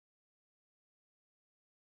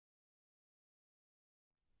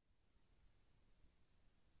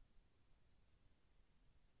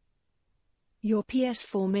Your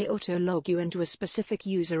PS4 may auto-log you into a specific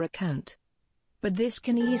user account, but this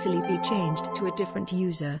can easily be changed to a different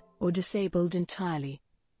user, or disabled entirely.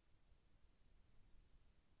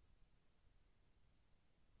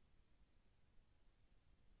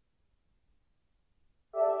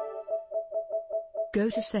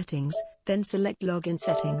 Go to Settings, then select Login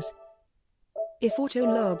Settings. If auto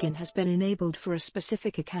login has been enabled for a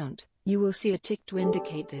specific account, you will see a tick to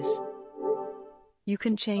indicate this. You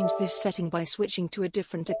can change this setting by switching to a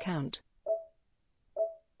different account.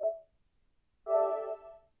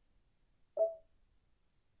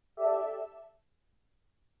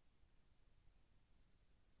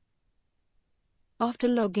 After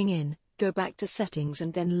logging in, go back to Settings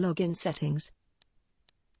and then Login Settings.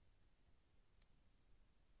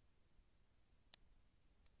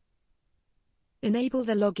 Enable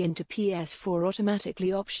the Login to PS4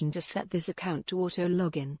 Automatically option to set this account to auto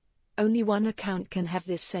login. Only one account can have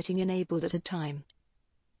this setting enabled at a time.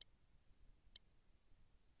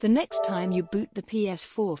 The next time you boot the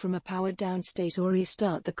PS4 from a powered down state or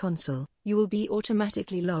restart the console, you will be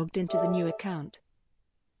automatically logged into the new account.